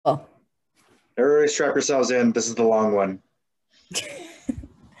Everybody strap yourselves in. This is the long one.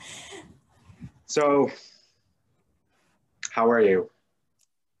 So, how are you?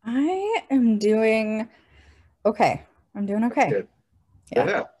 I am doing okay. I'm doing That's okay. good.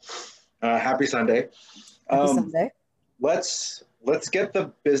 Yeah. Yeah. Happy Sunday. Happy Um, Sunday. let's get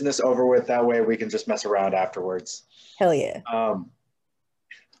the business over with. That way we can just mess around afterwards. Hell yeah. Um,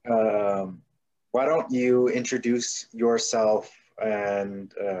 why don't you introduce yourself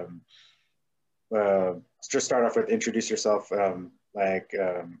and uh, just start off with introduce yourself, and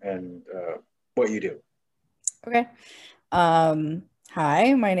what you do. Okay.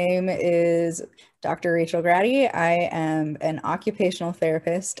 Hi, my name is Dr. Rachel Grady. I am an occupational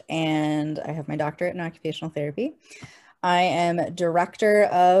therapist and I have my doctorate in occupational therapy. I am director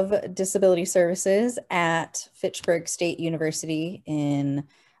of disability services at Fitchburg State University in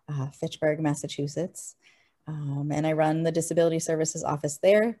Fitchburg, Massachusetts. And I run the disability services office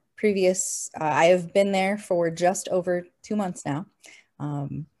there. I have been there for just over 2 months now.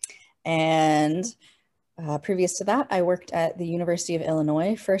 Um, and Previous to that, I worked at the University of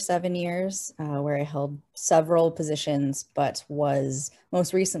Illinois for 7 years, where I held several positions, but was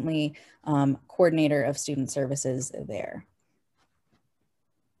most recently coordinator of student services there.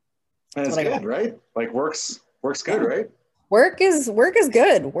 And That's it's what I got. good, right? Like works good, Yeah. right? Work is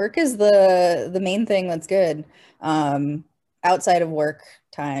good. Work is the main thing that's good. Um, Outside of work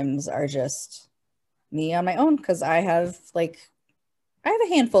times are just me on my own because I have a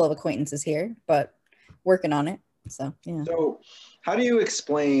handful of acquaintances here, but working on it. So yeah. So, how do you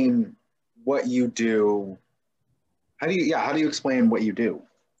explain what you do? How do you explain what you do?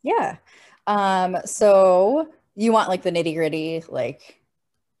 Yeah. So you want like the nitty gritty, like,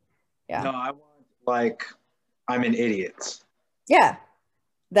 No, yeah. I want like I'm an idiot. Yeah.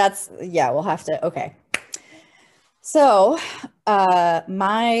 Yeah, we'll have to, okay. So,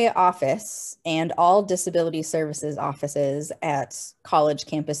 my office and all disability services offices at college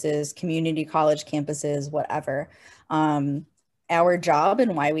campuses, community college campuses, whatever, our job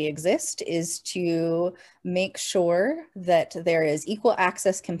and why we exist is to make sure that there is equal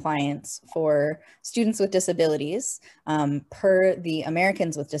access compliance for students with disabilities per the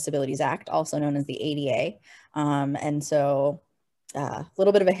Americans with Disabilities Act, also known as the ADA. A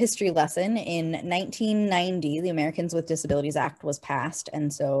little bit of a history lesson. In 1990, the Americans with Disabilities Act was passed.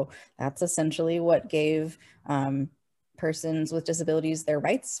 And so that's essentially what gave persons with disabilities their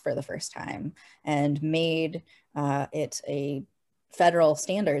rights for the first time and made it a federal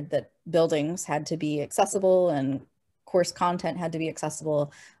standard that buildings had to be accessible and course content had to be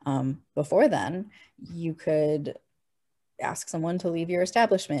accessible. Before then, you could ask someone to leave your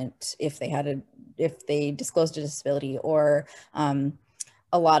establishment if they disclosed a disability, or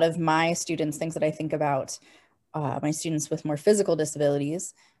a lot of my students, things that I think about, my students with more physical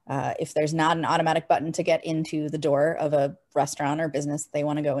disabilities, if there's not an automatic button to get into the door of a restaurant or business they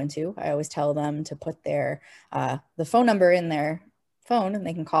want to go into, I always tell them to put the phone number in their phone and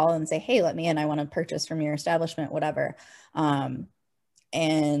they can call and say, hey, let me in, I want to purchase from your establishment, whatever.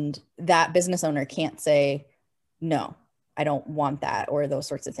 And that business owner can't say, no, I don't want that, or those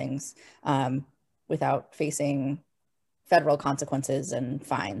sorts of things, without facing federal consequences and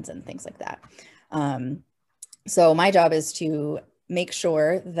fines and things like that. So my job is to make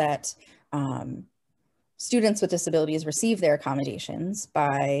sure that students with disabilities receive their accommodations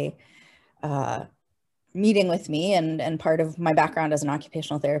by meeting with me, and part of my background as an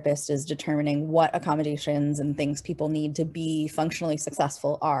occupational therapist is determining what accommodations and things people need to be functionally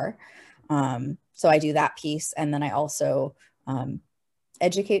successful are. So I do that piece, and then I also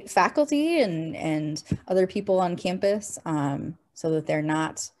educate faculty and other people on campus, so that they're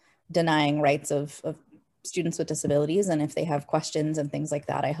not denying rights of students with disabilities. And if they have questions and things like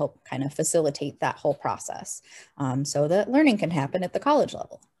that, I help kind of facilitate that whole process, so that learning can happen at the college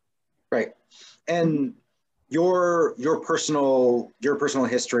level. Right. And your personal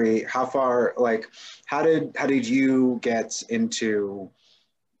history, how far, like how did you get into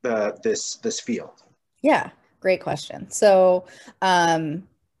this field? Yeah, great question. So I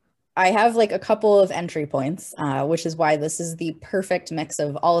have like a couple of entry points, which is why this is the perfect mix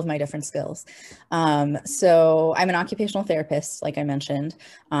of all of my different skills. So I'm an occupational therapist, like I mentioned.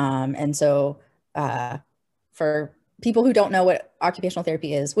 And so for people who don't know what occupational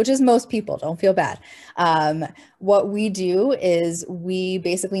therapy is, which is most people, don't feel bad. What we do is we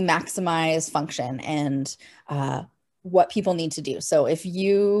basically maximize function and what people need to do. So if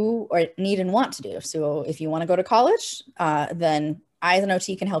you or need and want to do, so if you want to go to college, then I as an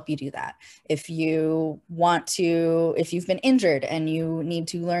OT can help you do that. If you've been injured and you need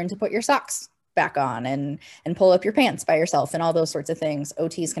to learn to put your socks back on and pull up your pants by yourself and all those sorts of things.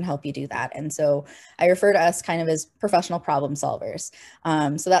 OTs can help you do that. And so I refer to us kind of as professional problem solvers.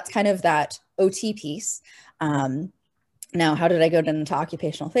 So that's kind of that OT piece. Now, how did I go into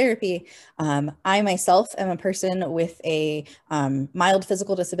occupational therapy? I myself am a person with a mild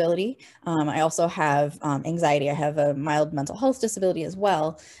physical disability. I also have anxiety. I have a mild mental health disability as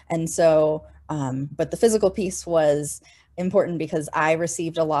well. And so, but the physical piece was important because I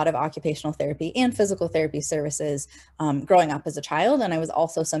received a lot of occupational therapy and physical therapy services growing up as a child. And I was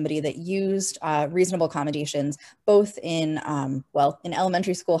also somebody that used reasonable accommodations, both in, in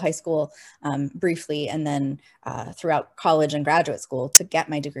elementary school, high school, briefly, and then throughout college and graduate school to get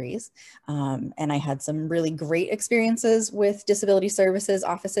my degrees. And I had some really great experiences with disability services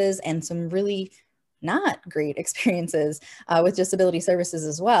offices and some really not great experiences with disability services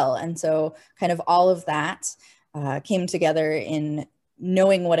as well. And so kind of all of that came together in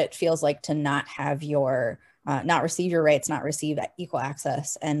knowing what it feels like to not have your, not receive your rights, not receive equal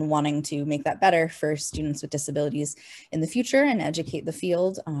access, and wanting to make that better for students with disabilities in the future and educate the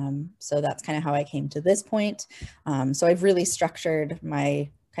field. So that's kind of how I came to this point. So I've really structured my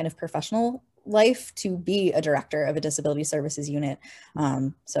kind of professional life to be a director of a disability services unit.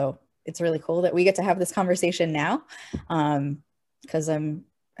 So it's really cool that we get to have this conversation now, because I'm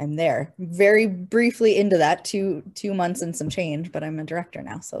there very briefly into that 2 months and some change, but I'm a director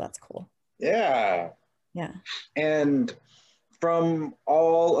now. So that's cool. Yeah. Yeah. And from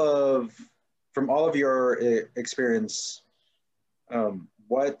all of your experience,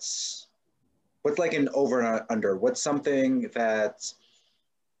 what's like an over and under? What's something that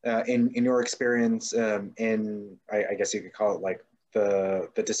in your experience in I guess you could call it like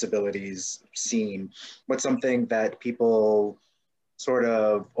the disabilities scene, what's something that people sort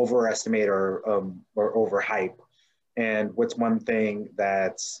of overestimate or overhype, and what's one thing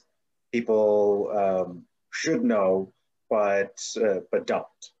that people should know but don't?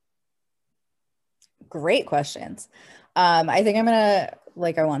 Great questions. I think I'm gonna,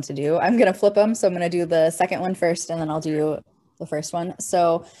 like I want to do, I'm gonna flip them. So I'm gonna do the second one first, and then I'll do the first one.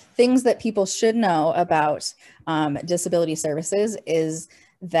 So things that people should know about disability services is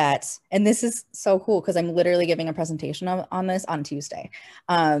that, and this is so cool because I'm literally giving a presentation on this on Tuesday.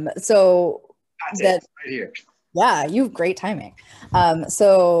 So that's right here. Yeah, you have great timing.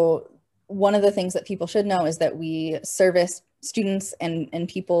 So one of the things that people should know is that we service students and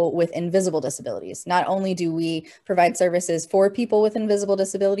people with invisible disabilities. Not only do we provide services for people with invisible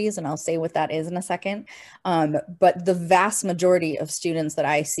disabilities, and I'll say what that is in a second, but the vast majority of students that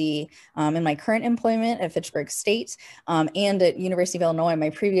I see in my current employment at Fitchburg State and at University of Illinois, my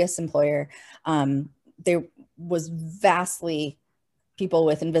previous employer, there was vastly people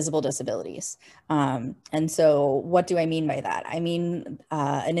with invisible disabilities. And so what do I mean by that? I mean,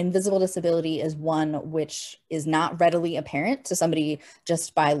 an invisible disability is one which is not readily apparent to somebody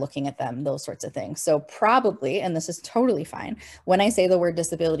just by looking at them, those sorts of things. So probably, and this is totally fine, when I say the word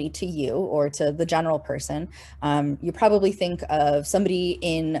disability to you or to the general person, you probably think of somebody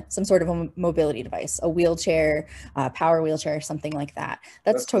in some sort of a mobility device, a wheelchair, power wheelchair, something like that.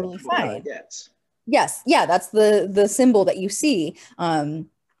 That's totally fine. Yes. Yeah. That's the symbol that you see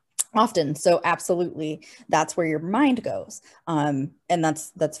often. So absolutely, that's where your mind goes. And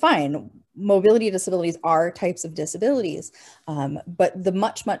that's fine. Mobility disabilities are types of disabilities. But the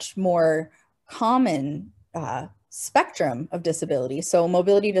much more common spectrum of disability. So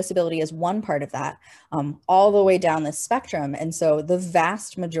mobility disability is one part of that, all the way down the spectrum. And so the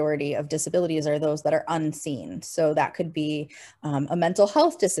vast majority of disabilities are those that are unseen. So that could be a mental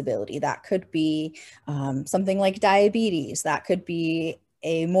health disability. That could be something like diabetes. That could be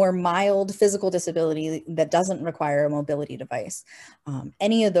a more mild physical disability that doesn't require a mobility device,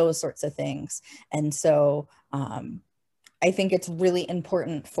 any of those sorts of things. And so I think it's really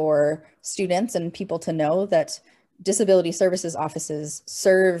important for students and people to know that disability services offices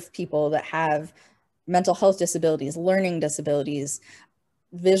serve people that have mental health disabilities, learning disabilities,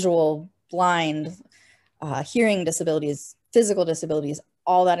 visual, blind, hearing disabilities, physical disabilities,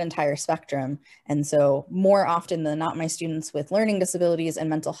 all that entire spectrum. And so more often than not, my students with learning disabilities and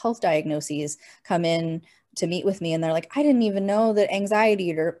mental health diagnoses come in to meet with me and they're like, I didn't even know that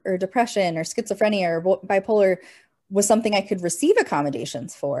anxiety or depression or schizophrenia or bipolar was something I could receive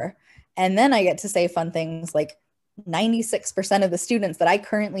accommodations for. And then I get to say fun things like 96% of the students that I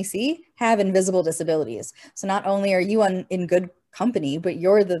currently see have invisible disabilities. So not only are you in good company, but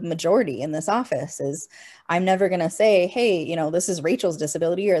you're the majority in this office. Is I'm never going to say, hey, you know, this is Rachel's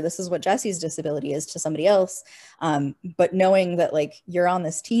disability or this is what Jesse's disability is to somebody else. But knowing that like you're on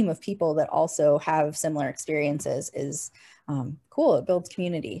this team of people that also have similar experiences is cool. It builds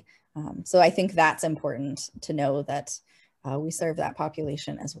community. So I think that's important to know that we serve that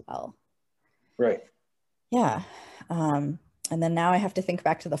population as well. Right. Yeah. And then now I have to think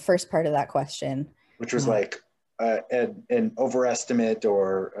back to the first part of that question. Which was like an overestimate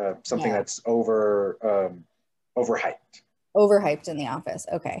or something that's overhyped. Overhyped in the office.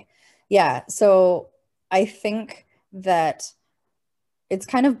 Okay. Yeah. So I think that it's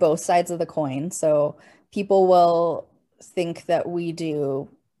kind of both sides of the coin. So people will think that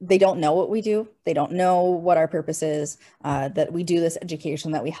they don't know what we do. They don't know what our purpose is, that we do this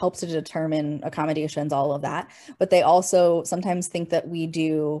education, that we help to determine accommodations, all of that. But they also sometimes think that we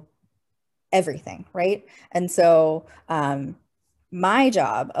do everything, right? And so my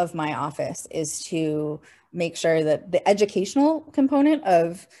job of my office is to make sure that the educational component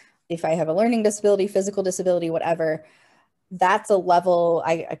of, if I have a learning disability, physical disability, whatever, that's a level,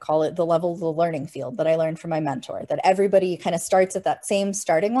 I call it the level of the learning field that I learned from my mentor, that everybody kind of starts at that same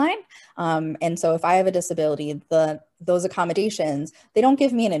starting line. And so if I have a disability, those accommodations, they don't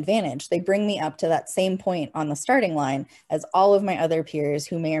give me an advantage. They bring me up to that same point on the starting line as all of my other peers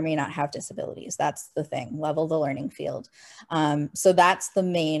who may or may not have disabilities. That's the thing, level the learning field. So that's the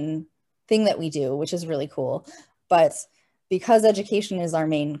main thing that we do, which is really cool. But because education is our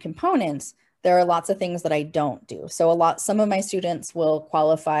main component, there are lots of things that I don't do. So some of my students will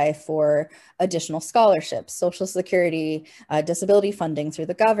qualify for additional scholarships, Social Security, disability funding through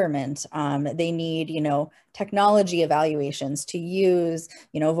the government. They need, technology evaluations to use,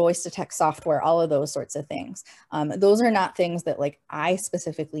 voice to text software, all of those sorts of things. Those are not things that like I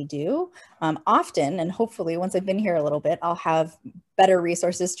specifically do. Often, and hopefully once I've been here a little bit, I'll have better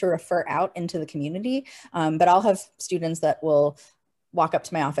resources to refer out into the community. But I'll have students that will walk up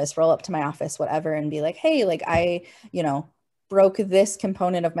to my office, roll up to my office, whatever, and be like, hey, like I, broke this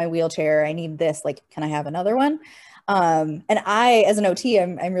component of my wheelchair. I need this, like, can I have another one? And I, as an OT,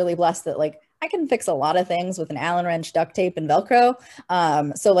 I'm really blessed that like, I can fix a lot of things with an Allen wrench, duct tape, and Velcro.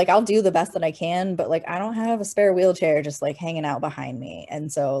 So like, I'll do the best that I can, but like, I don't have a spare wheelchair just like hanging out behind me.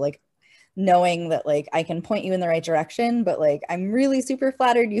 And so like, knowing that like I can point you in the right direction, but like, I'm really super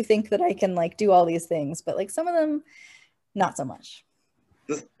flattered you think that I can like do all these things, but like some of them, not so much.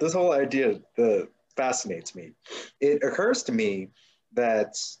 This whole idea fascinates me. It occurs to me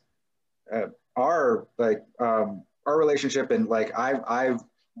that our relationship, and like I've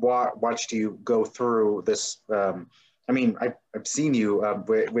watched you go through this. I've seen you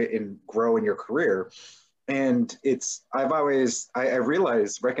grow in your career, and I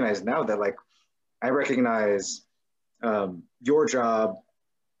recognize now that like I recognize your job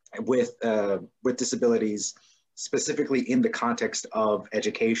with disabilities, specifically in the context of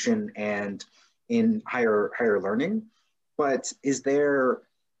education and in higher learning. But is there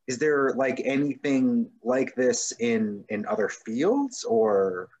like anything like this in other fields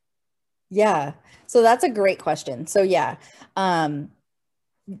or? Yeah, so that's a great question. So yeah,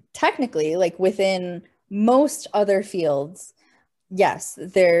 technically, like within most other fields, yes,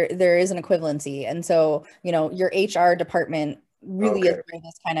 there is an equivalency. And so, your HR department really is where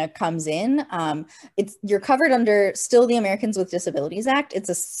this kind of comes in. You're covered under still the Americans with Disabilities Act. It's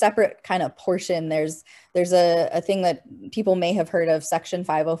a separate kind of portion. There's a thing that people may have heard of, Section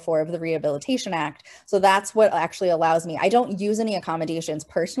 504 of the Rehabilitation Act. So that's what actually allows me. I don't use any accommodations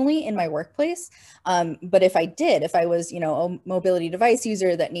personally in my workplace. But if I was, a mobility device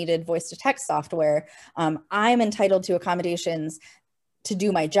user that needed voice to text software, I'm entitled to accommodations to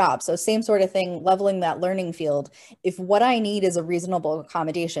do my job. So same sort of thing, leveling that learning field. If what I need is a reasonable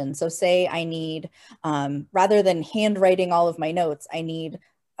accommodation, so say I need, rather than handwriting all of my notes, I need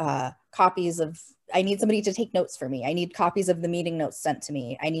I need somebody to take notes for me. I need copies of the meeting notes sent to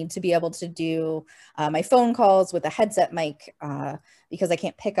me. I need to be able to do my phone calls with a headset mic because I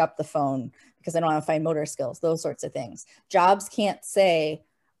can't pick up the phone because I don't have fine motor skills, those sorts of things. Jobs can't say,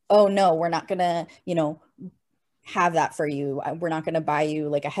 oh no, we're not gonna, have that for you. We're not going to buy you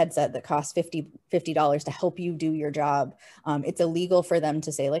like a headset that costs $50 to help you do your job. It's illegal for them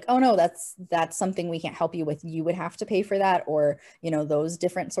to say like, oh no, that's something we can't help you with. You would have to pay for that, or, those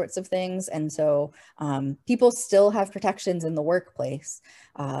different sorts of things. And so people still have protections in the workplace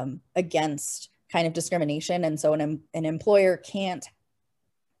against kind of discrimination. And so an employer can't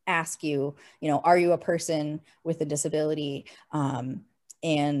ask you, are you a person with a disability?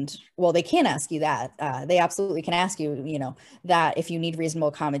 And well, they can ask you that. They absolutely can ask you, that if you need reasonable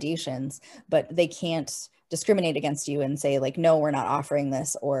accommodations, but they can't discriminate against you and say like, no, we're not offering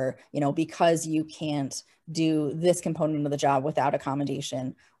this, or, because you can't do this component of the job without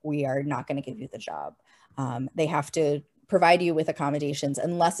accommodation, we are not going to give you the job. They have to provide you with accommodations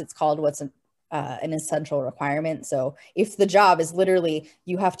unless it's called what's an essential requirement. So if the job is literally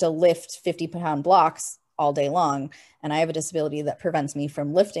you have to lift 50-pound blocks all day long, and I have a disability that prevents me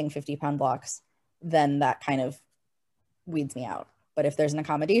from lifting 50-pound blocks, then that kind of weeds me out. But if there's an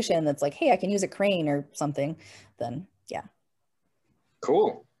accommodation that's like, hey, I can use a crane or something, then yeah.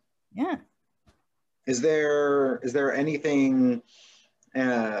 Cool. Yeah. Is there anything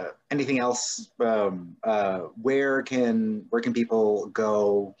anything else? Where can people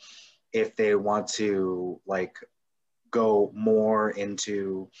go if they want to like go more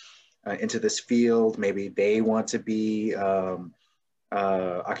into this field? Maybe they want to be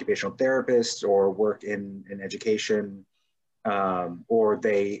occupational therapists or work in education, or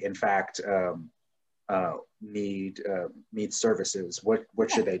they in fact need services.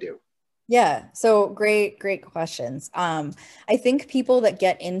 What should they do? Yeah, so great questions. I think people that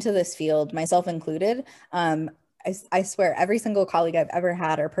get into this field, myself included, I swear every single colleague I've ever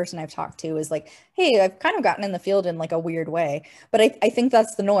had or person I've talked to is like, hey, I've kind of gotten in the field in like a weird way. But I think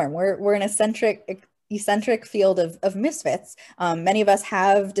that's the norm. We're an eccentric field of misfits. Many of us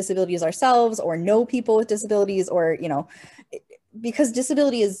have disabilities ourselves or know people with disabilities, or, you know, because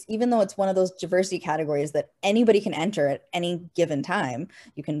disability is, even though it's one of those diversity categories that anybody can enter at any given time,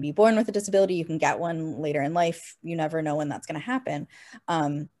 you can be born with a disability, you can get one later in life, you never know when that's going to happen.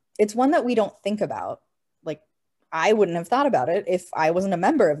 It's one that we don't think about. Like, I wouldn't have thought about it if I wasn't a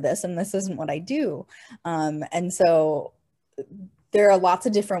member of this, and this isn't what I do. And so there are lots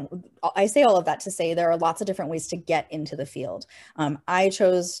of different, I say all of that to say there are lots of different ways to get into the field. I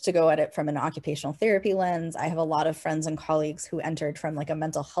chose to go at it from an occupational therapy lens. I have a lot of friends and colleagues who entered from like a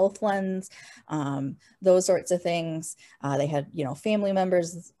mental health lens, those sorts of things. They had, you know, family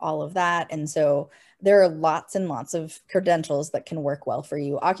members, all of that. And so there are lots and lots of credentials that can work well for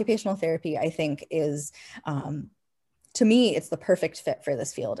you. Occupational therapy, I think, is, to me, it's the perfect fit for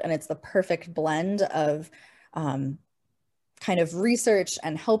this field. And it's the perfect blend of kind of research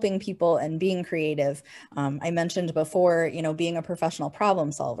and helping people and being creative. I mentioned before, you know, being a professional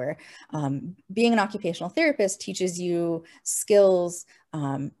problem solver. Being an occupational therapist teaches you skills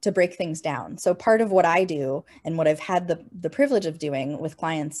to break things down. So part of what I do and what I've had the privilege of doing with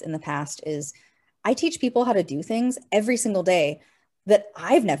clients in the past is I teach people how to do things every single day that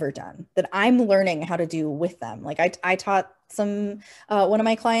I've never done, that I'm learning how to do with them. Like I taught one of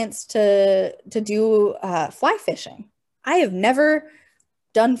my clients to do fly fishing. I have never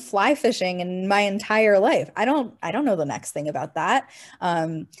done fly fishing in my entire life. I don't know the next thing about that.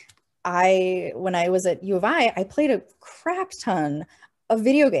 When I was at U of I played a crap ton of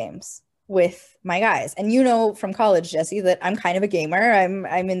video games with my guys. And you know from college, Jesse, that I'm kind of a gamer.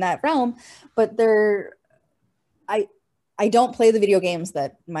 I'm in that realm, but I don't play the video games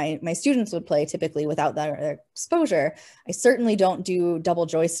that my students would play typically without that exposure. I certainly don't do double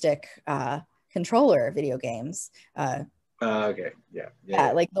joystick controller video games. Okay.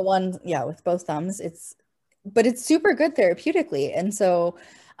 Yeah. Like the one, with both thumbs. But it's super good therapeutically. And so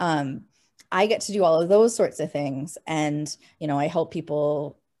I get to do all of those sorts of things. And, you know, I help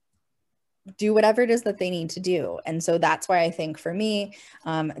people do whatever it is that they need to do. And so that's why I think for me,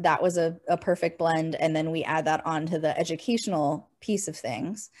 that was a perfect blend. And then we add that on to the educational piece of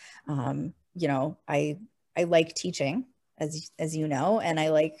things. You know, I like teaching, as you know, and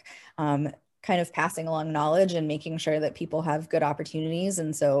I like kind of passing along knowledge and making sure that people have good opportunities.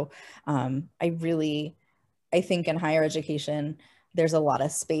 And so I think in higher education, there's a lot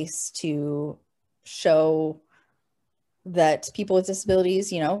of space to show that people with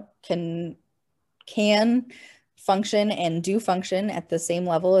disabilities, you know, can function and do function at the same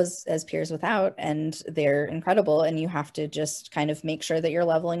level as peers without, and they're incredible. And you have to just kind of make sure that you're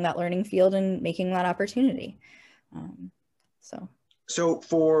leveling that learning field and making that opportunity. So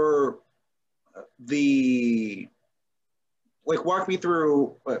for walk me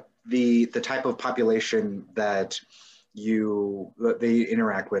through the type of population that they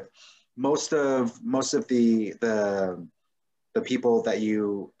interact with. Most of the people that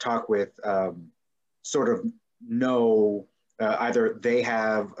you talk with sort of know either they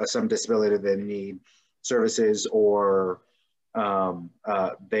have some disability that they need services, or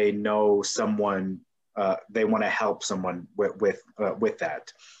they know someone, they want to help someone with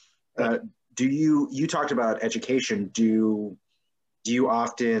that. You talked about education. Do you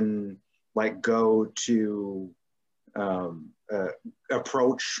often like go to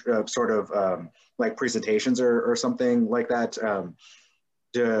approach sort of like presentations or something like that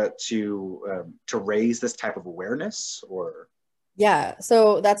to raise this type of awareness? Or yeah,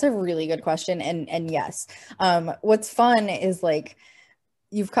 so that's a really good question. And yes, what's fun is like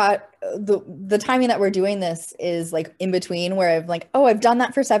you've got the timing that we're doing this is like in between where I've like, oh, I've done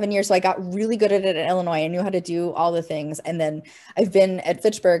that for 7 years. So I got really good at it in Illinois. I knew how to do all the things. And then I've been at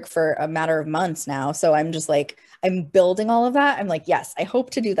Fitchburg for a matter of months now. So I'm just like, I'm building all of that. I'm like, yes, I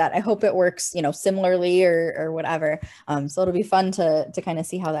hope to do that. I hope it works, you know, similarly or whatever. So it'll be fun to kind of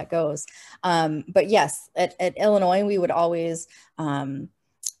see how that goes. But yes, at Illinois, we would always,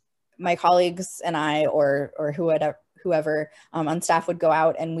 my colleagues and I, or whoever on staff would go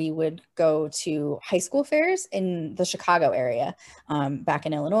out and we would go to high school fairs in the Chicago area back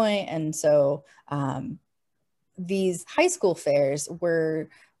in Illinois. And so these high school fairs were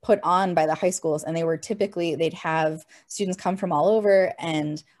put on by the high schools, and they were typically, they'd have students come from all over,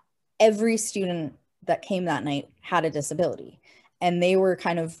 and every student that came that night had a disability. And they were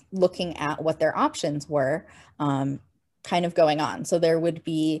kind of looking at what their options were kind of going on. So there would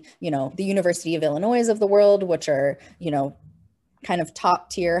be, you know, the University of Illinois of the world, which are, you know, kind of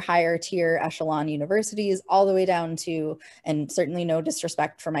top tier, higher tier echelon universities, all the way down to, and certainly no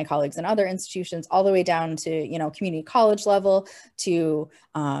disrespect for my colleagues in other institutions, all the way down to, you know, community college level, to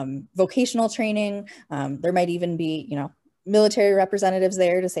vocational training. There might even be, you know, military representatives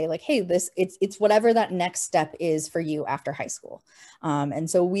there to say like, hey, it's whatever that next step is for you after high school. And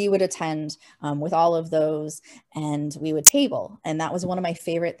so we would attend with all of those, and we would table. And that was one of my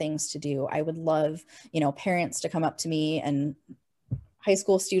favorite things to do. I would love, you know, parents to come up to me, and high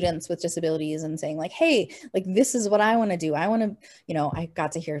school students with disabilities, and saying like, hey, like, this is what I want to do. I want to, you know, I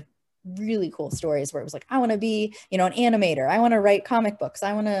got to hear really cool stories where it was like, I want to be, you know, an animator. I want to write comic books.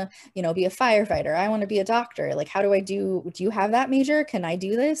 I want to, you know, be a firefighter. I want to be a doctor. Like, how do you have that major? Can I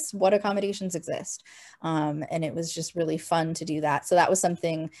do this? What accommodations exist? And it was just really fun to do that. So that was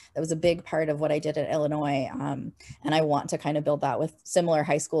something that was a big part of what I did at Illinois. And I want to kind of build that with similar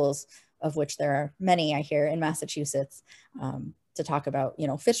high schools, of which there are many, I hear, in Massachusetts, to talk about, you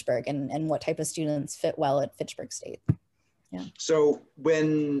know, Fitchburg and what type of students fit well at Fitchburg State. Yeah. So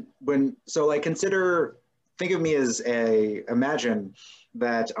so like think of me as imagine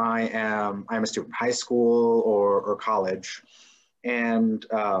that I'm a student, high school or college, and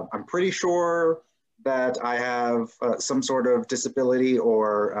I'm pretty sure that I have some sort of disability,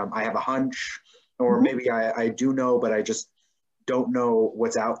 or I have a hunch, or maybe I do know, but I just don't know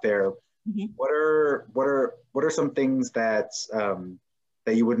what's out there. What are some things that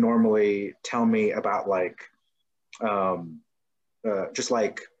that you would normally tell me about, like just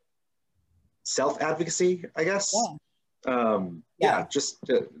like self-advocacy, I guess? Yeah, just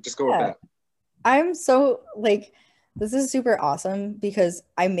go with that. I'm so like, this is super awesome, because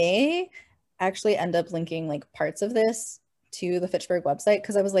I may actually end up linking like parts of this to the Fitchburg website,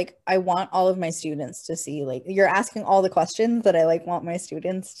 because I was like, I want all of my students to see, like, you're asking all the questions that I like want my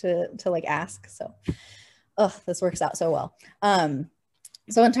students to like ask. So this works out so well.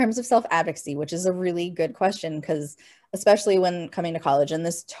 So in terms of self-advocacy, which is a really good question, because especially when coming to college, and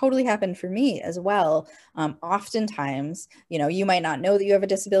this totally happened for me as well, oftentimes, you know, you might not know that you have a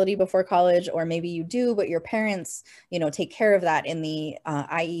disability before college, or maybe you do, but your parents, you know, take care of that in the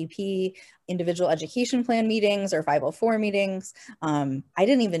IEP, individual education plan meetings, or 504 meetings. I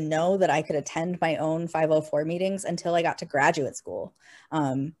didn't even know that I could attend my own 504 meetings until I got to graduate school.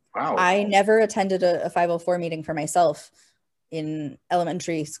 Wow. I never attended a 504 meeting for myself in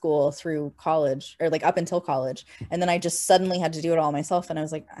elementary school through college, or like up until college. And then I just suddenly had to do it all myself. And I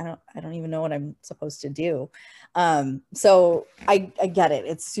was like, I don't even know what I'm supposed to do. So I get it.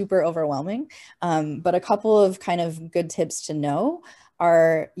 It's super overwhelming. But a couple of kind of good tips to know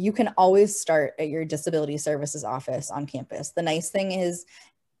are, you can always start at your disability services office on campus. The nice thing is,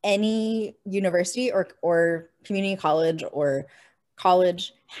 any university or community college or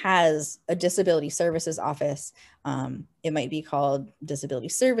college has a disability services office. It might be called disability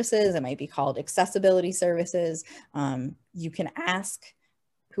services. It might be called accessibility services. You can ask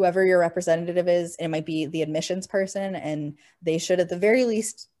whoever your representative is. It might be the admissions person, and they should at the very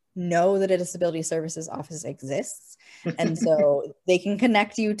least know that a disability services office exists. And so they can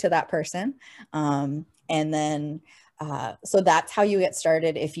connect you to that person. And then, so that's how you get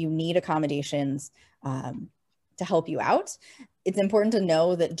started if you need accommodations to help you out. It's important to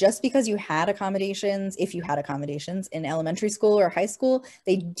know that just because you had accommodations, if you had accommodations in elementary school or high school,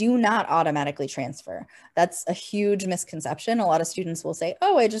 they do not automatically transfer. That's a huge misconception. A lot of students will say,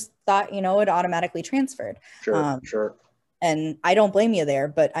 oh, I just thought, you know, it automatically transferred. Sure. And I don't blame you there,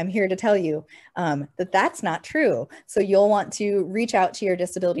 but I'm here to tell you that that's not true. So you'll want to reach out to your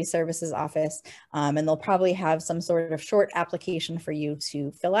disability services office, and they'll probably have some sort of short application for you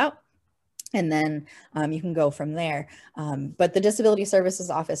to fill out. And then you can go from there. But the Disability Services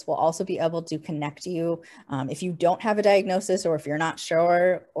Office will also be able to connect you if you don't have a diagnosis, or if you're not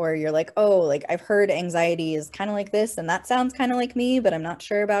sure, or you're like, oh, like I've heard anxiety is kind of like this, and that sounds kind of like me, but I'm not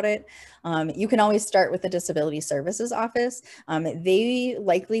sure about it. You can always start with the Disability Services Office. They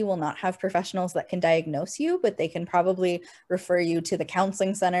likely will not have professionals that can diagnose you, but they can probably refer you to the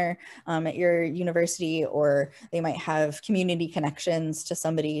counseling center at your university, or they might have community connections to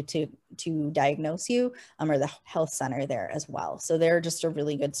somebody to diagnose you, or the health center there as well. So they're just a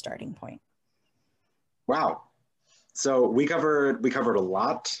really good starting point. Wow. So we covered a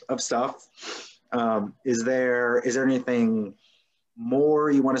lot of stuff. Is there anything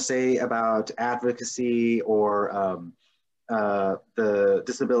more you want to say about advocacy, or the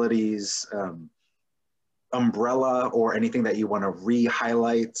disabilities umbrella, or anything that you want to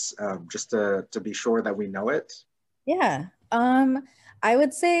re-highlight, just to be sure that we know it? Yeah. I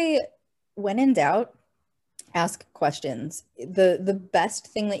would say, when in doubt, ask questions. The best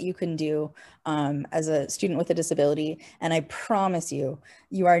thing that you can do as a student with a disability, and I promise you,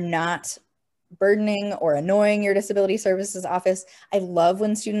 you are not burdening or annoying your Disability Services Office. I love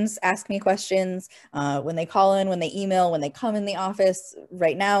when students ask me questions, when they call in, when they email, when they come in the office.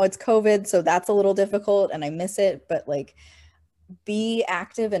 Right now it's COVID, so that's a little difficult and I miss it, but like, be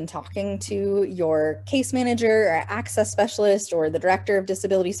active in talking to your case manager or access specialist or the director of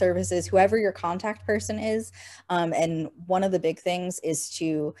disability services, whoever your contact person is. And one of the big things is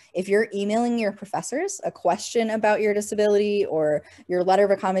to, if you're emailing your professors a question about your disability or your letter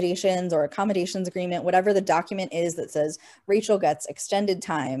of accommodations or accommodations agreement, whatever the document is that says Rachel gets extended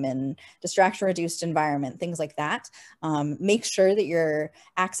time and distraction reduced environment, things like that, make sure that your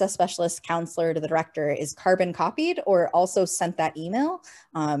access specialist, counselor to the director is carbon copied or also sent that email,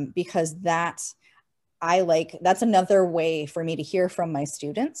 because that's another way for me to hear from my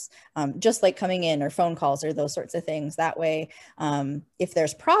students, just like coming in or phone calls or those sorts of things. That way, if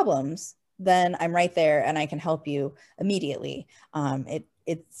there's problems, then I'm right there and I can help you immediately.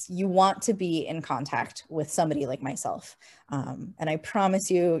 You want to be in contact with somebody like myself. And I promise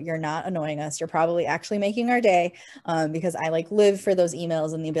you, you're not annoying us. You're probably actually making our day, because I live for those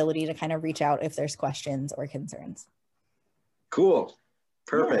emails and the ability to kind of reach out if there's questions or concerns. Cool.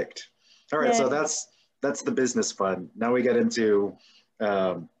 Perfect. Yeah. All right. Yay. So that's the business fun. Now we get into,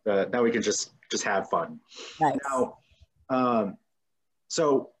 now we can just have fun. Nice. Now,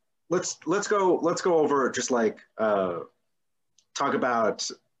 so let's go over just talk about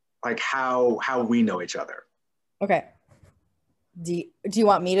how we know each other. Okay. Do you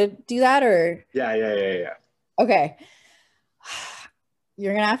want me to do that, or? Yeah. Okay.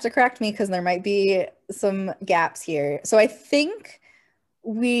 You're going to have to correct me because there might be some gaps here. So I think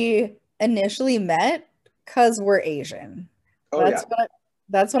we initially met because we're Asian. Oh,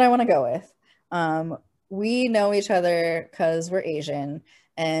 that's what I want to go with. We know each other because we're Asian,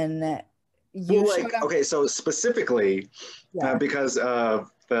 and okay, so specifically, because of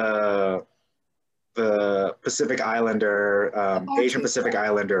the Pacific Islander, Asian Pacific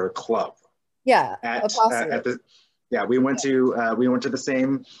Islander Club. Yeah, we went to the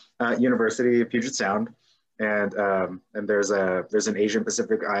same university of Puget Sound, and there's an Asian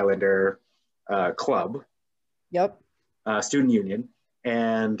Pacific Islander club. Yep. Student union,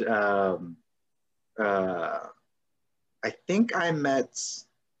 and I think I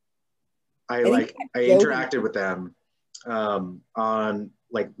interacted with them on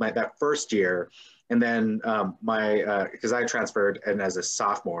that first year, and then because I transferred and as a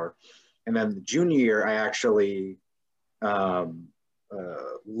sophomore, and then the junior year I actually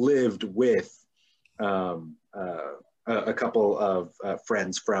lived with a couple of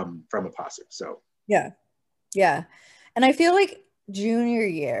friends from APASU. So yeah, and I feel like junior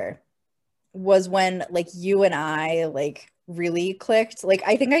year was when you and I really clicked.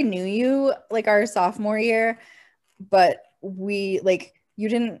 I think I knew you our sophomore year, but you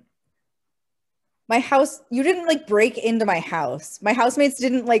didn't break into my house. My housemates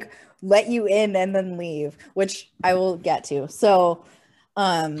didn't let you in and then leave, which I will get to. So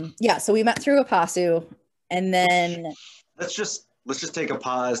so we met through APASU, and then let's just take a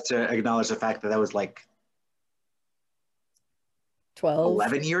pause to acknowledge the fact that was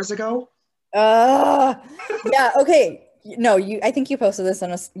 11 years ago. Yeah, okay. No, I think you posted this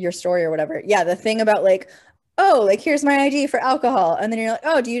on your story or whatever. Yeah, the thing about here's my ID for alcohol, and then you're like,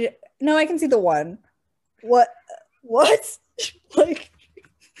 oh, no, I can see the one. What?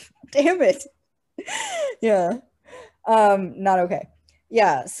 Damn it. Yeah. Not okay.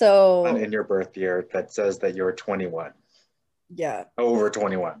 Yeah, so in your birth year that says that you're 21. Yeah. Over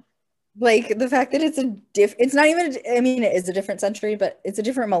 21. Like the fact that it's not even, I mean, it is a different century, but it's a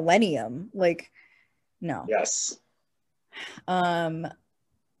different millennium. Like, no. Yes. Um,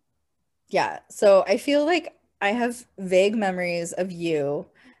 yeah. So I feel like I have vague memories of you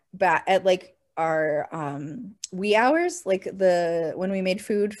back at like our wee hours, like the when we made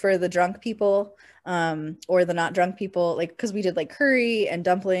food for the drunk people, or the not drunk people, like because we did like curry and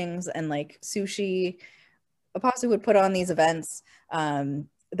dumplings and like sushi. Apostle would put on these events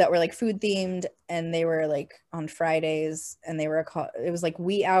that were like food themed, and they were like on Fridays, and it was like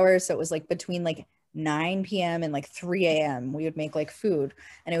wee hours, so it was like between like 9 p.m. and like 3 a.m. we would make like food,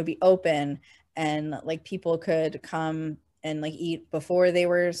 and it would be open, and like people could come and like eat before they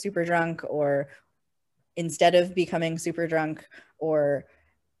were super drunk, or instead of becoming super drunk, or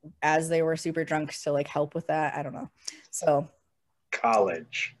as they were super drunk to like help with that. I don't know. So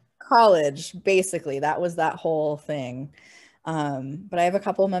College. college, basically, that was that whole thing. But I have a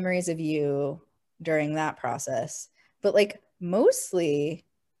couple memories of you during that process. But like mostly,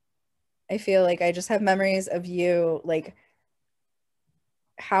 I feel like I just have memories of you, like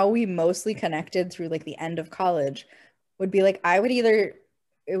how we mostly connected through like the end of college would be like I would either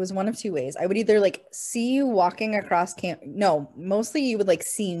it was one of two ways. I would either like see you walking across camp. No, mostly you would like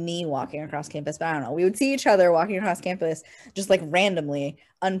see me walking across campus, but I don't know. We would see each other walking across campus just like randomly,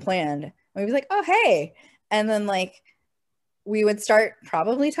 unplanned. And we'd be like, oh, hey. And then like we would start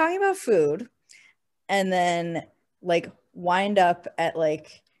probably talking about food, and then like wind up at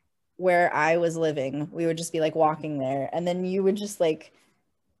like where I was living. We would just be like walking there. And then you would just like,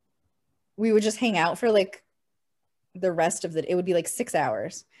 we would just hang out for like the rest of it would be like 6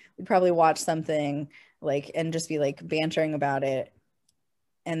 hours. We'd probably watch something like and just be like bantering about it.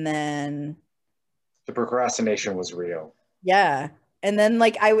 And then The procrastination was real. yeah. And then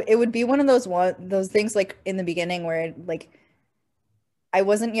like it would be one of those things like in the beginning where like I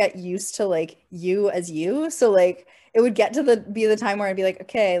wasn't yet used to like you as you. So like it would get to the time where I'd be like,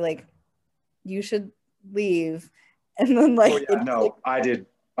 okay, like you should leave. And then Oh like yeah, no, I did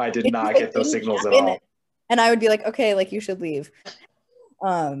it just not like get those didn't signals at happen. all. And I would be like, okay, like you should leave.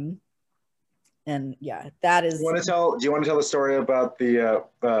 Um and yeah, that is Do you want to tell the story about the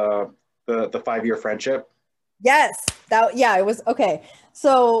 5 year friendship? yes, that yeah, it was okay.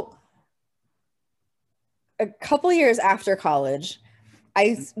 So a couple years after college,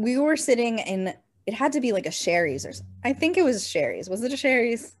 we were sitting in it had to be like a Sherry's or I think it was Sherry's. Was it a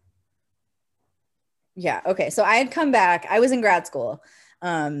Sherry's? Yeah, okay. So I had come back. I was in grad school.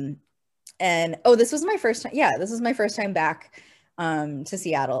 Um and oh, this was my first time. Yeah, this was my first time back to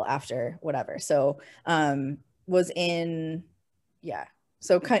Seattle after whatever. So was in yeah.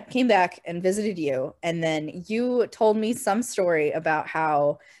 So came back and visited you, and then you told me some story about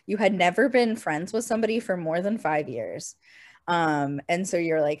how you had never been friends with somebody for more than 5 years. And so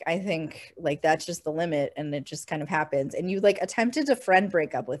you're like, I think like that's just the limit, and it just kind of happens. And you like attempted to friend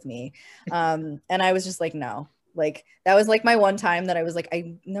break up with me. And I was just like, no, like that was like my one time that I was like,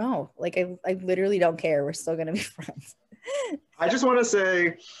 I no, like I literally don't care. We're still gonna be friends. I just want to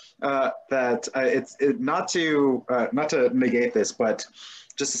say that not to negate this, but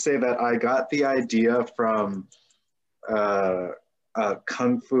just to say that I got the idea from uh, a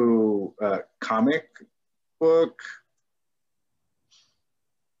kung fu comic book,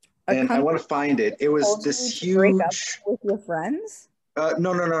 A and I company want to find it. It was told this you to break up huge. with your friends?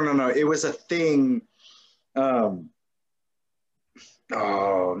 No. It was a thing. Um,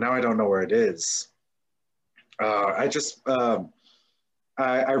 oh, now I don't know where it is. I just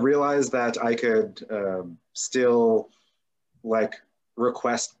I realized that I could still like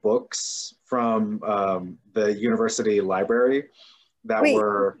request books from the university library that Wait,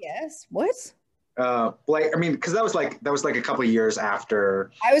 were yes. What? like I mean because that was like a couple of years after.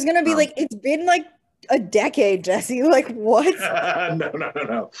 I was gonna be Um, like, it's been like a decade, Jesse. Like, what?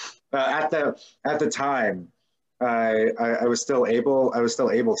 no. At the time, I was still able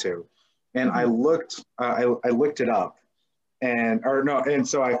to, and Mhm. I looked it up, and or no, and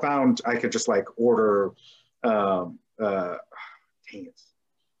so I found I could just like order, um, dang it,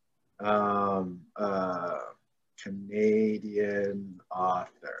 um, uh, Canadian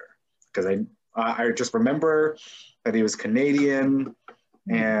author because I just remember that he was Canadian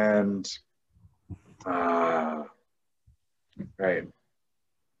Mhm. and right.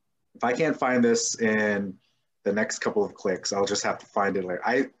 If I can't find this in the next couple of clicks, I'll just have to find it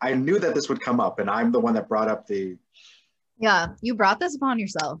later. I knew that this would come up, and I'm the one that brought up the. Yeah, you brought this upon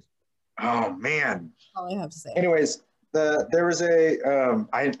yourself. Oh man. All I have to say. Anyways, there was a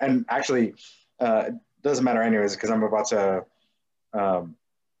I and actually it doesn't matter anyways because I'm about to um,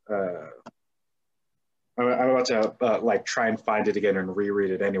 uh, I'm about to like try and find it again and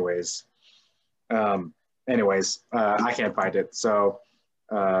reread it anyways. Um, I can't find it. So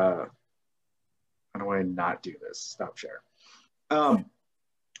how do I not do this? Stop share. Um,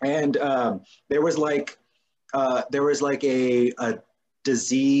 and there was like a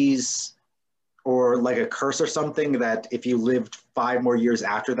disease or like a curse or something that if you lived 5 more years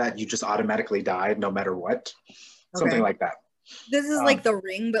after that, you just automatically died no matter what. Something Okay. like that. This is Um, like the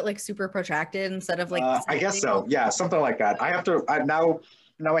ring, but like super protracted instead of like I guess so. Yeah, something like that.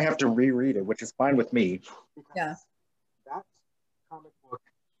 Now I have to reread it, which is fine with me Yeah. because that comic book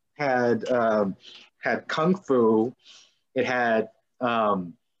had had kung fu. It had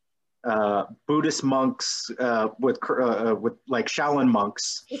Buddhist monks with like Shaolin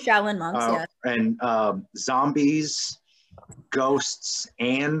monks Shaolin monks, yeah. and zombies, ghosts,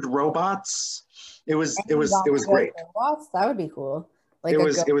 and robots. It was great. Robots, that would be cool. Like a It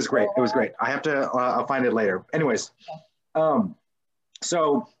ghost was great. It was robot. great. I have to I'll find it later. Anyways, um,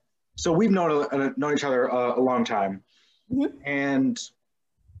 so we've known each other a long time, Mhm. and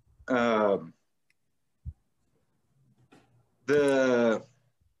um, the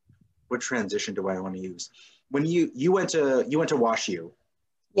what transition do I want to use? When you went to WashU,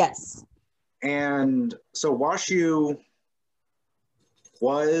 Yes. and so WashU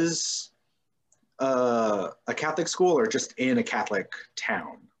was a Catholic school or just in a Catholic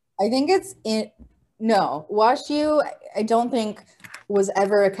town? I think it's in no, WashU, I don't think was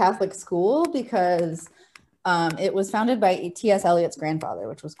ever a Catholic school because it was founded by T.S. Eliot's grandfather,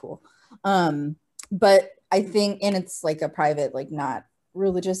 which was cool. But I think, and it's like a private, like not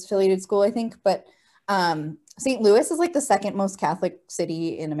religious affiliated school, I think. But St. Louis is like the second most Catholic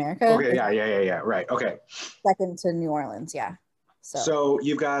city in America. Okay, It's yeah. Right. Okay. second to New Orleans, yeah. So So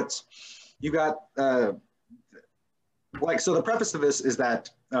you've got like so the preface to this is that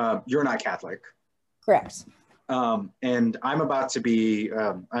you're not Catholic. correct. And I'm about to be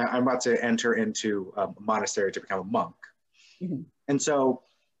I'm about to enter into a monastery to become a monk. Mhm. And so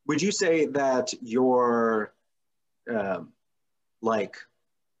would you say that your like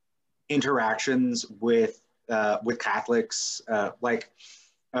interactions with Catholics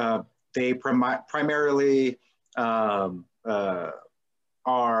they primarily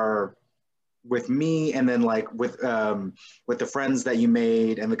are with me and then like with the friends that you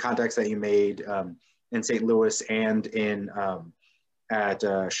made and the contacts that you made in St. Louis and in at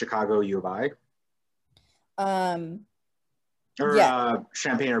Chicago U of I Um, or yeah,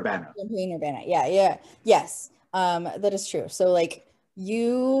 Champaign Urbana. Champaign Urbana. Yeah, yeah. Yes. That is true. So like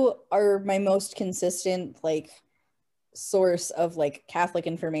you are my most consistent like source of like Catholic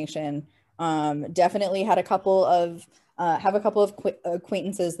information. Definitely had a couple of have a couple of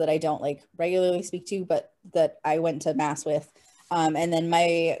acquaintances that I don't like regularly speak to, but that I went to mass with. And then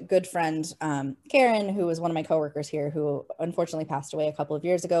my good friend Karen, who was one of my coworkers here, who unfortunately passed away a couple of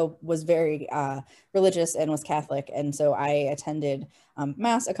years ago, was very religious and was Catholic, and so I attended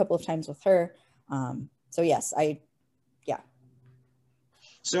mass a couple of times with her. So yes, yeah.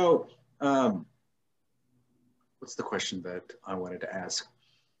 So what's the question that I wanted to ask?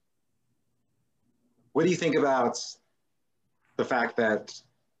 What do you think about the fact that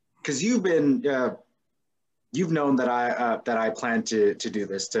because you've known that I plan to do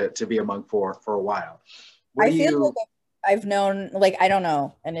this to be a monk for a while. What I do feel like you? I've known, like, I don't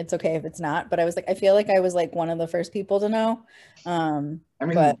know, and it's okay if it's not, but I was like, I feel like I was like one of the first people to know. I But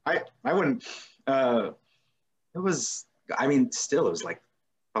mean, I wouldn't. Uh, it was. I mean, still, it was like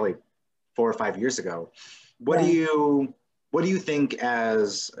probably 4 or 5 years ago. What do yeah, you What do you think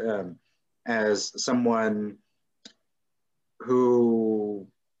as someone who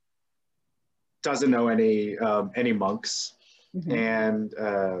doesn't know any monks mhm. and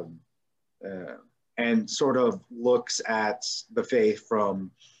uh, and sort of looks at the faith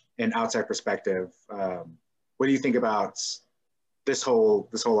from an outside perspective. What do you think about this whole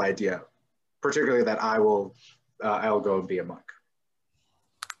idea, particularly that I will go and be a monk?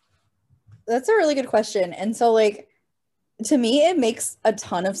 That's a really good question. And so, like, to me, it makes a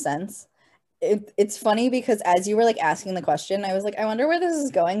ton of sense. It's funny because as you were like asking the question, I was like, I wonder where this is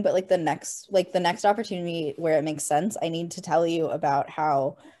going. But like the next opportunity where it makes sense, I need to tell you about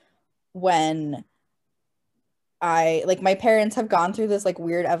how when I like my parents have gone through this like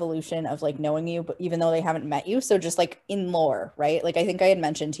weird evolution of like knowing you, but even though they haven't met you. So just like in lore, right? Like I think I had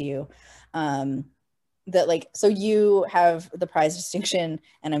mentioned to you um that like so you have the prize distinction,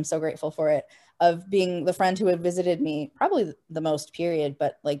 and I'm so grateful for it, of being the friend who had visited me probably the most period,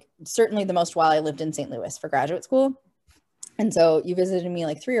 but like certainly the most while I lived in St. Louis for graduate school. And so you visited me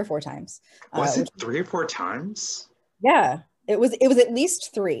like 3 or 4 times, Was which it 3 or 4 times? yeah, it was at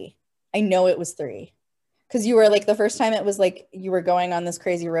least three. I know it was three. because you were like the first time it was like you were going on this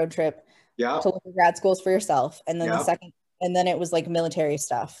crazy road trip Yeah. to look at grad schools for yourself, and then Yeah. the second, and then it was like military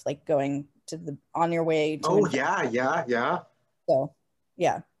stuff, like going to the on your way to. Oh yeah. So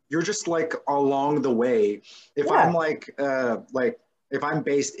yeah. You're just like along the way. If Yeah. I'm like if I'm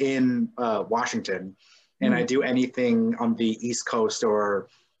based in Washington and I do anything on the East Coast or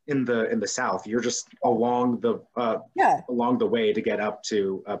in the South, you're just along the way to get up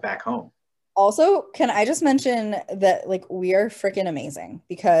to back home. Also, can I just mention that like we are freaking amazing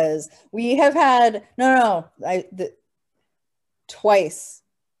because we have had twice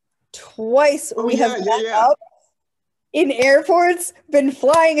Oh we have yeah. up in airports, been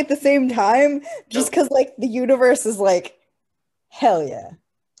flying at the same time, just because like the universe is like, hell yeah.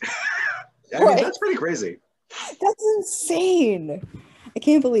 I mean, that's pretty crazy. That's insane. I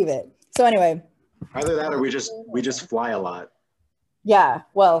can't believe it. So anyway, either that or we just fly a lot. Yeah,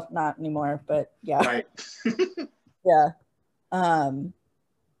 well, not anymore, but yeah. Right. Yeah.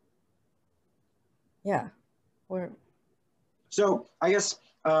 Yeah. So I guess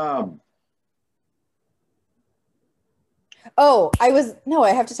I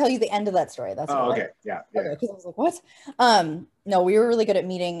have to tell you the end of that story. That's okay. Yeah. Okay, because I was like, what? No, we were really good at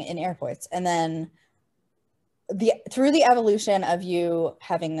meeting in airports. And then through the evolution of you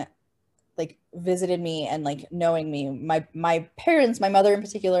having like visited me and like knowing me, my parents, my mother in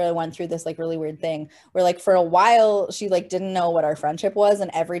particular, went through this like really weird thing where like for a while she like didn't know what our friendship was, and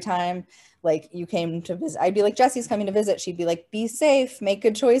every time like you came to visit, I'd be like, Jesse's coming to visit, she'd be like, be safe, make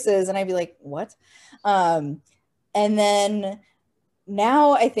good choices, and I'd be like, what? And then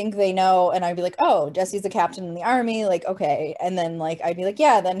now I think they know, and I'd be like, oh, Jesse's a captain in the army, like, okay. And then like I'd be like,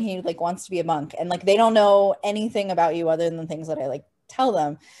 yeah, then he like wants to be a monk, and like they don't know anything about you other than the things that I like tell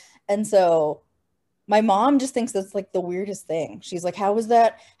them. And so my mom just thinks that's like the weirdest thing. She's like, how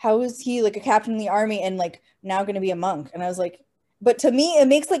is he like a captain in the army and like now going to be a monk? And I was like, but to me it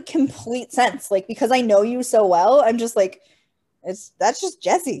makes like complete sense, like because I know you so well, I'm just like, that's just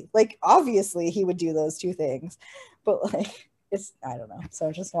Jesse, like obviously he would do those two things. But like I don't know. So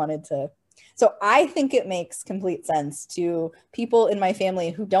I just wanted to, so I think it makes complete sense to people in my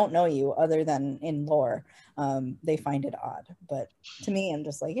family who don't know you other than in lore. They find it odd, but to me, I'm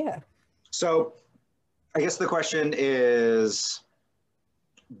just like, yeah. So I guess the question is,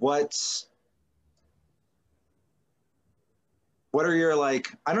 what are your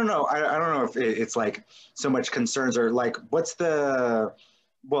like, I don't know if it's like so much concerns or like, what's the,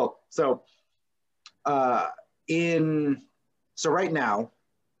 well, so right now,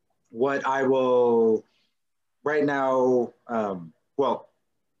 what I will, right now, well,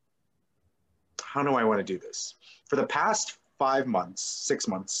 how do I want to do this? For the past 5 months, 6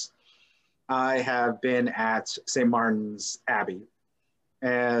 months, I have been at St. Martin's Abbey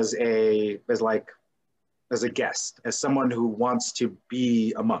as a guest, as someone who wants to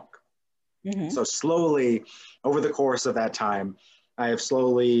be a monk. Mm-hmm. So slowly, over the course of that time, I have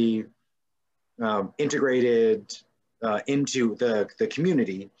slowly integrated into the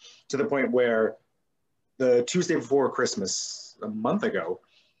community to the point where the Tuesday before Christmas,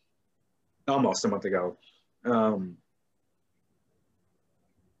 almost a month ago,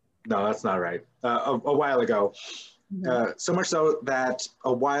 no, that's not right. A while ago, so much so that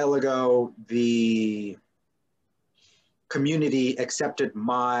a while ago, the community accepted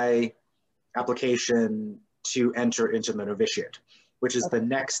my application to enter into the novitiate, which is the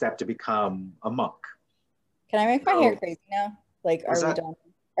next step to become a monk. Can I make my hair crazy now? Like, are we done?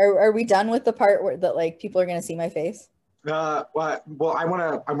 Are we done with the part where that like people are gonna see my face? Well, I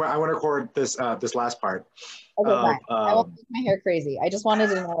want to record this last part. Okay, fine. I won't make my hair crazy. I just wanted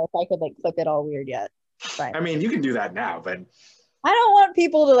to know if I could like clip it all weird yet. Fine. I mean, you can do that now, but I don't want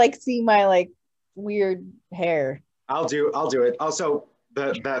people to like see my like weird hair. I'll do it. Also,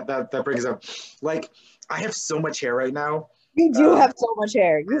 that brings up, like, I have so much hair right now. You do have so much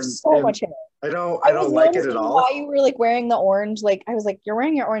hair. You have so much hair. I don't like it at all. Why you were like wearing the orange? Like I was like, you're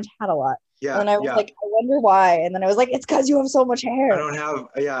wearing your orange hat a lot. Yeah. And I was like, I wonder why. And then I was like, it's because you have so much hair.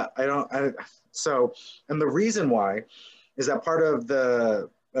 So, and the reason why is that part of the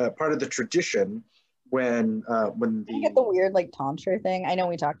tradition when you get the weird like tantra thing. I know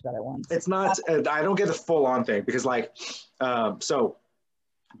we talked about it once. It's not. I don't get the full on thing because like, so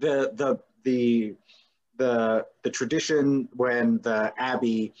the tradition when the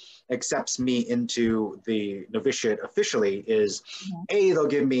abbey accepts me into the novitiate officially is they'll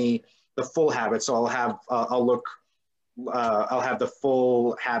give me the full habit, so I'll have the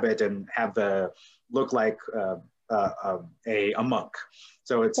full habit and have the look like a monk.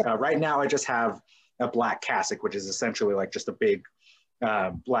 So it's right now I just have a black cassock, which is essentially like just a big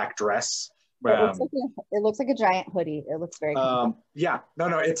black dress Um, it looks like a giant hoodie. It looks very comfortable. yeah,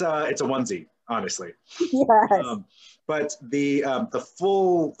 no, it's a onesie, honestly. Yes. But the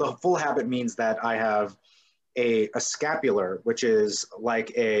full habit means that I have a scapular, which is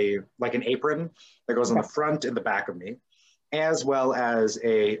like an apron that goes on Okay. the front and the back of me, as well as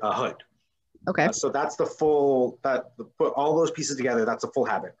a hood. Okay. So that's the full that put all those pieces together. That's a full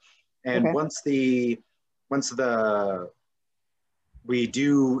habit. And Okay. once the we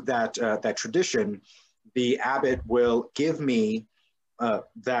do that tradition, the abbot will give me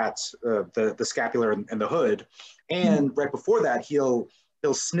the scapular and the hood, and right before that he'll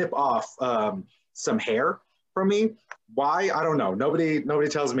snip off some hair from me. Why? I don't know. Nobody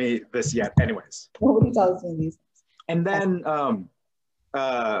tells me this yet. Anyways, Nobody tells me these. and then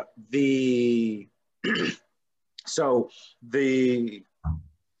the so the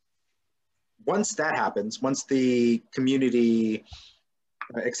once that happens, once the community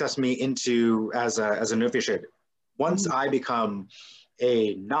accepts me into as a novitiate, once I become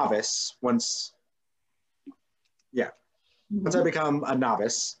a novice, once I become a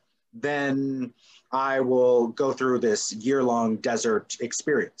novice, then I will go through this year-long desert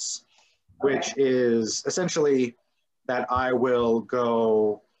experience, which is essentially that I will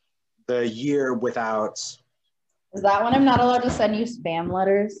go the year without. Is that when I'm not allowed to send you spam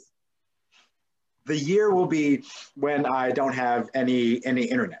letters? The year will be when I don't have any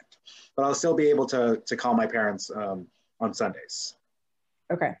internet, but I'll still be able to call my parents on Sundays.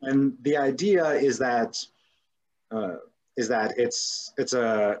 Okay. And the idea is that it's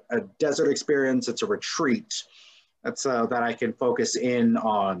a desert experience. It's a retreat. That's that I can focus in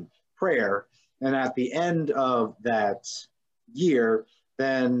on prayer. And at the end of that year,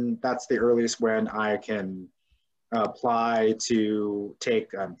 then that's the earliest when I can apply to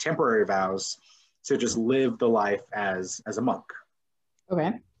take temporary vows to just live the life as a monk.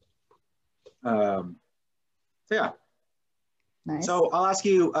 Okay. So yeah. Nice. So I'll ask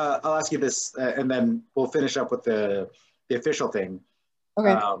you this, and then we'll finish up with the official thing.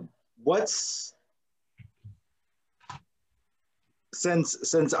 Okay. What's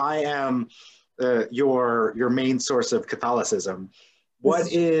since I am your main source of Catholicism,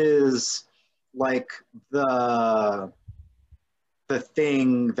 what is like the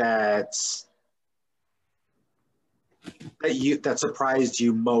thing that surprised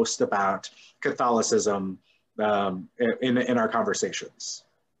you most about Catholicism in our conversations?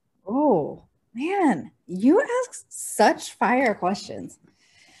 Oh man, you ask such fire questions.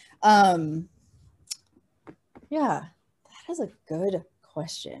 Yeah, that is a good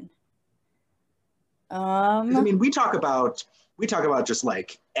question. I mean, we talk about just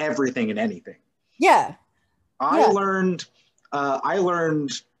like everything and anything. Yeah. I learned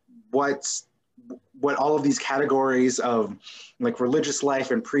what all of these categories of like religious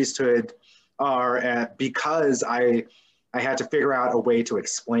life and priesthood are because I had to figure out a way to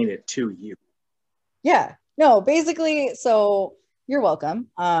explain it to you. Yeah. No, basically, so you're welcome.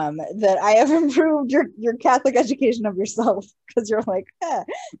 That I have improved your Catholic education of yourself because you're like,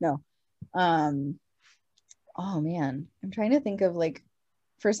 no. Oh man, I'm trying to think of like,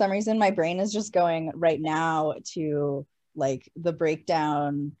 for some reason, my brain is just going right now to like the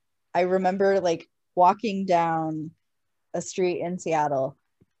breakdown. I remember like walking down a street in Seattle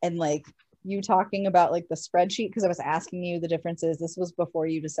and like you talking about like the spreadsheet because I was asking you the differences. This was before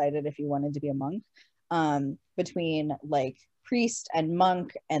you decided if you wanted to be a monk, between like priest and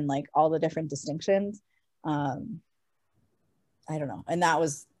monk and like all the different distinctions. I don't know. And that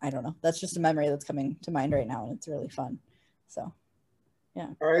was, I don't know. That's just a memory that's coming to mind right now. And it's really fun. So, yeah.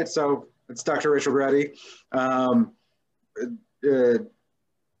 All right. So it's Dr. Rachel Grady.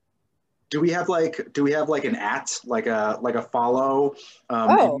 Do we have like an like a follow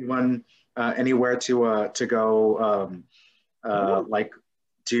anyone anywhere to go like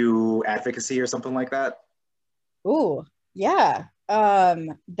do advocacy or something like that? Ooh, yeah.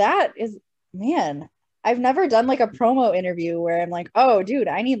 That is, man, I've never done like a promo interview where I'm like, oh dude,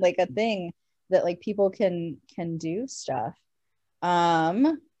 I need like a thing that like people can do stuff.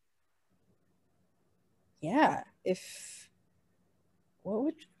 Yeah, if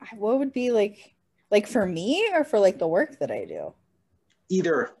what would be like for me or for like the work that I do?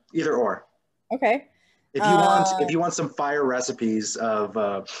 Either or. Okay. If you want some fire recipes of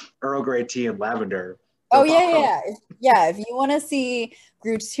Earl Grey tea and lavender. Oh yeah. If you want to see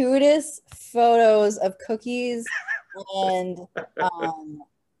gratuitous photos of cookies and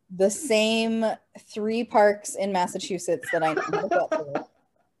the same 3 parks in Massachusetts that I know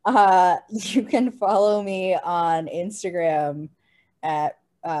to, you can follow me on Instagram at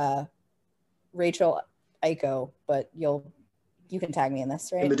Rachel Aiko, but you can tag me in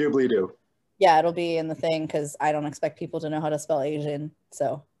this, right? In the doobly doo. Yeah, it'll be in the thing because I don't expect people to know how to spell Asian,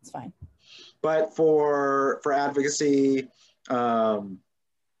 so it's fine. But for advocacy and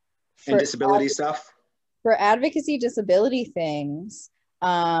disability stuff? For advocacy disability things,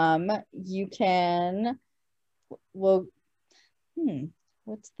 you can, well,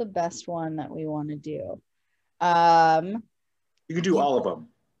 what's the best one that we want to do? You can do all of them.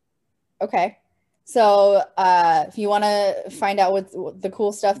 Okay. So if you want to find out what the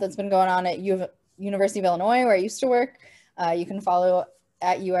cool stuff that's been going on at University of Illinois, where I used to work, you can follow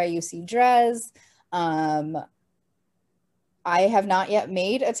at UIUC Dres. I have not yet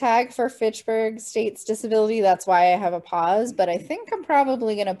made a tag for Fitchburg State's disability. That's why I have a pause, but I think I'm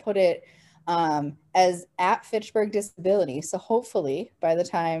probably going to put it as at Fitchburg Disability. So hopefully by the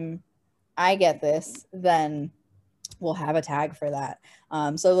time I get this, then we'll have a tag for that.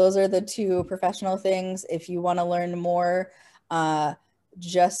 So those are the two professional things. If you want to learn more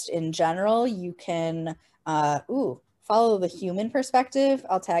just in general, you can follow the human perspective.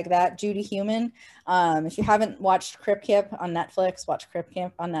 I'll tag that, Judy Human. If you haven't watched Crip Camp on Netflix, watch Crip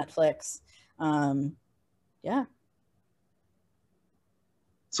Camp on Netflix. Yeah.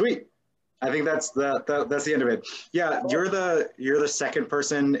 Sweet. I think that's the end of it. Yeah, cool. You're the second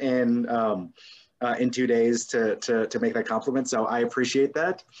person in 2 days to make that compliment, so I appreciate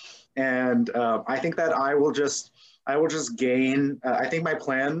that. And I think that I will just gain. I think my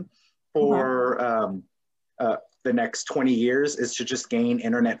plan for the next 20 years is to just gain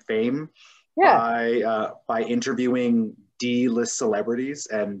internet fame by interviewing D-list celebrities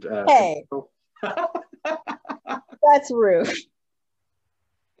and hey. That's rude.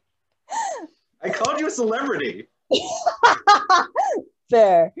 I called you a celebrity.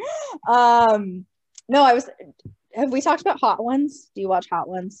 Fair. No, have we talked about Hot Ones? Do you watch Hot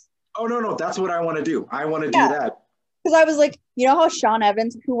Ones? Oh, no, that's what I want to do. I want to do that. Because I was like, you know how Sean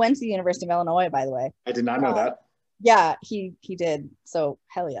Evans, who went to the University of Illinois, by the way. I did not know that. Yeah, he did. So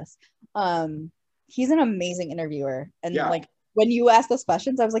hell yes. He's an amazing interviewer. And like when you ask those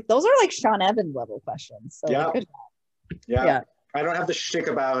questions, I was like, those are like Sean Evans level questions. So yeah. Like, yeah. I don't have the shtick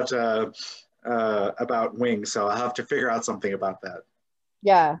about wings, so I'll have to figure out something about that.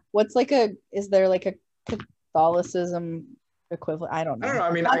 Yeah. Is there like a Catholicism equivalent? I don't know.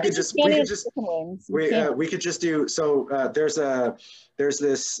 I mean, we could just do, so there's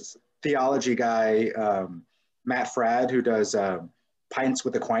this theology guy, Matt Fradd, who does Pints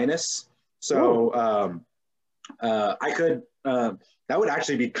with Aquinas. So I could, that would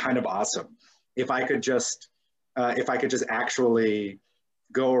actually be kind of awesome if I could just actually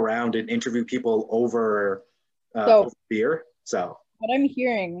go around and interview people over beer. So what I'm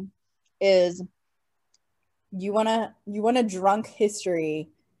hearing is you wanna drunk history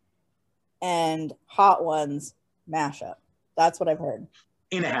and Hot Ones mashup. That's what I've heard.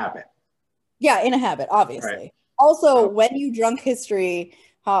 In a habit. Yeah, in a habit, obviously. Right. Also, when you drunk history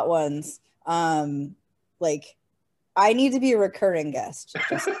Hot Ones, like I need to be a recurring guest.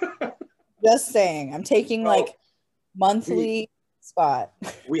 Just saying. I'm taking like monthly spot.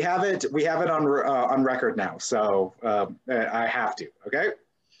 We have it on record now, so I have to. Okay.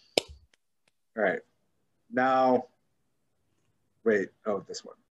 All right. Now, wait. Oh, this one.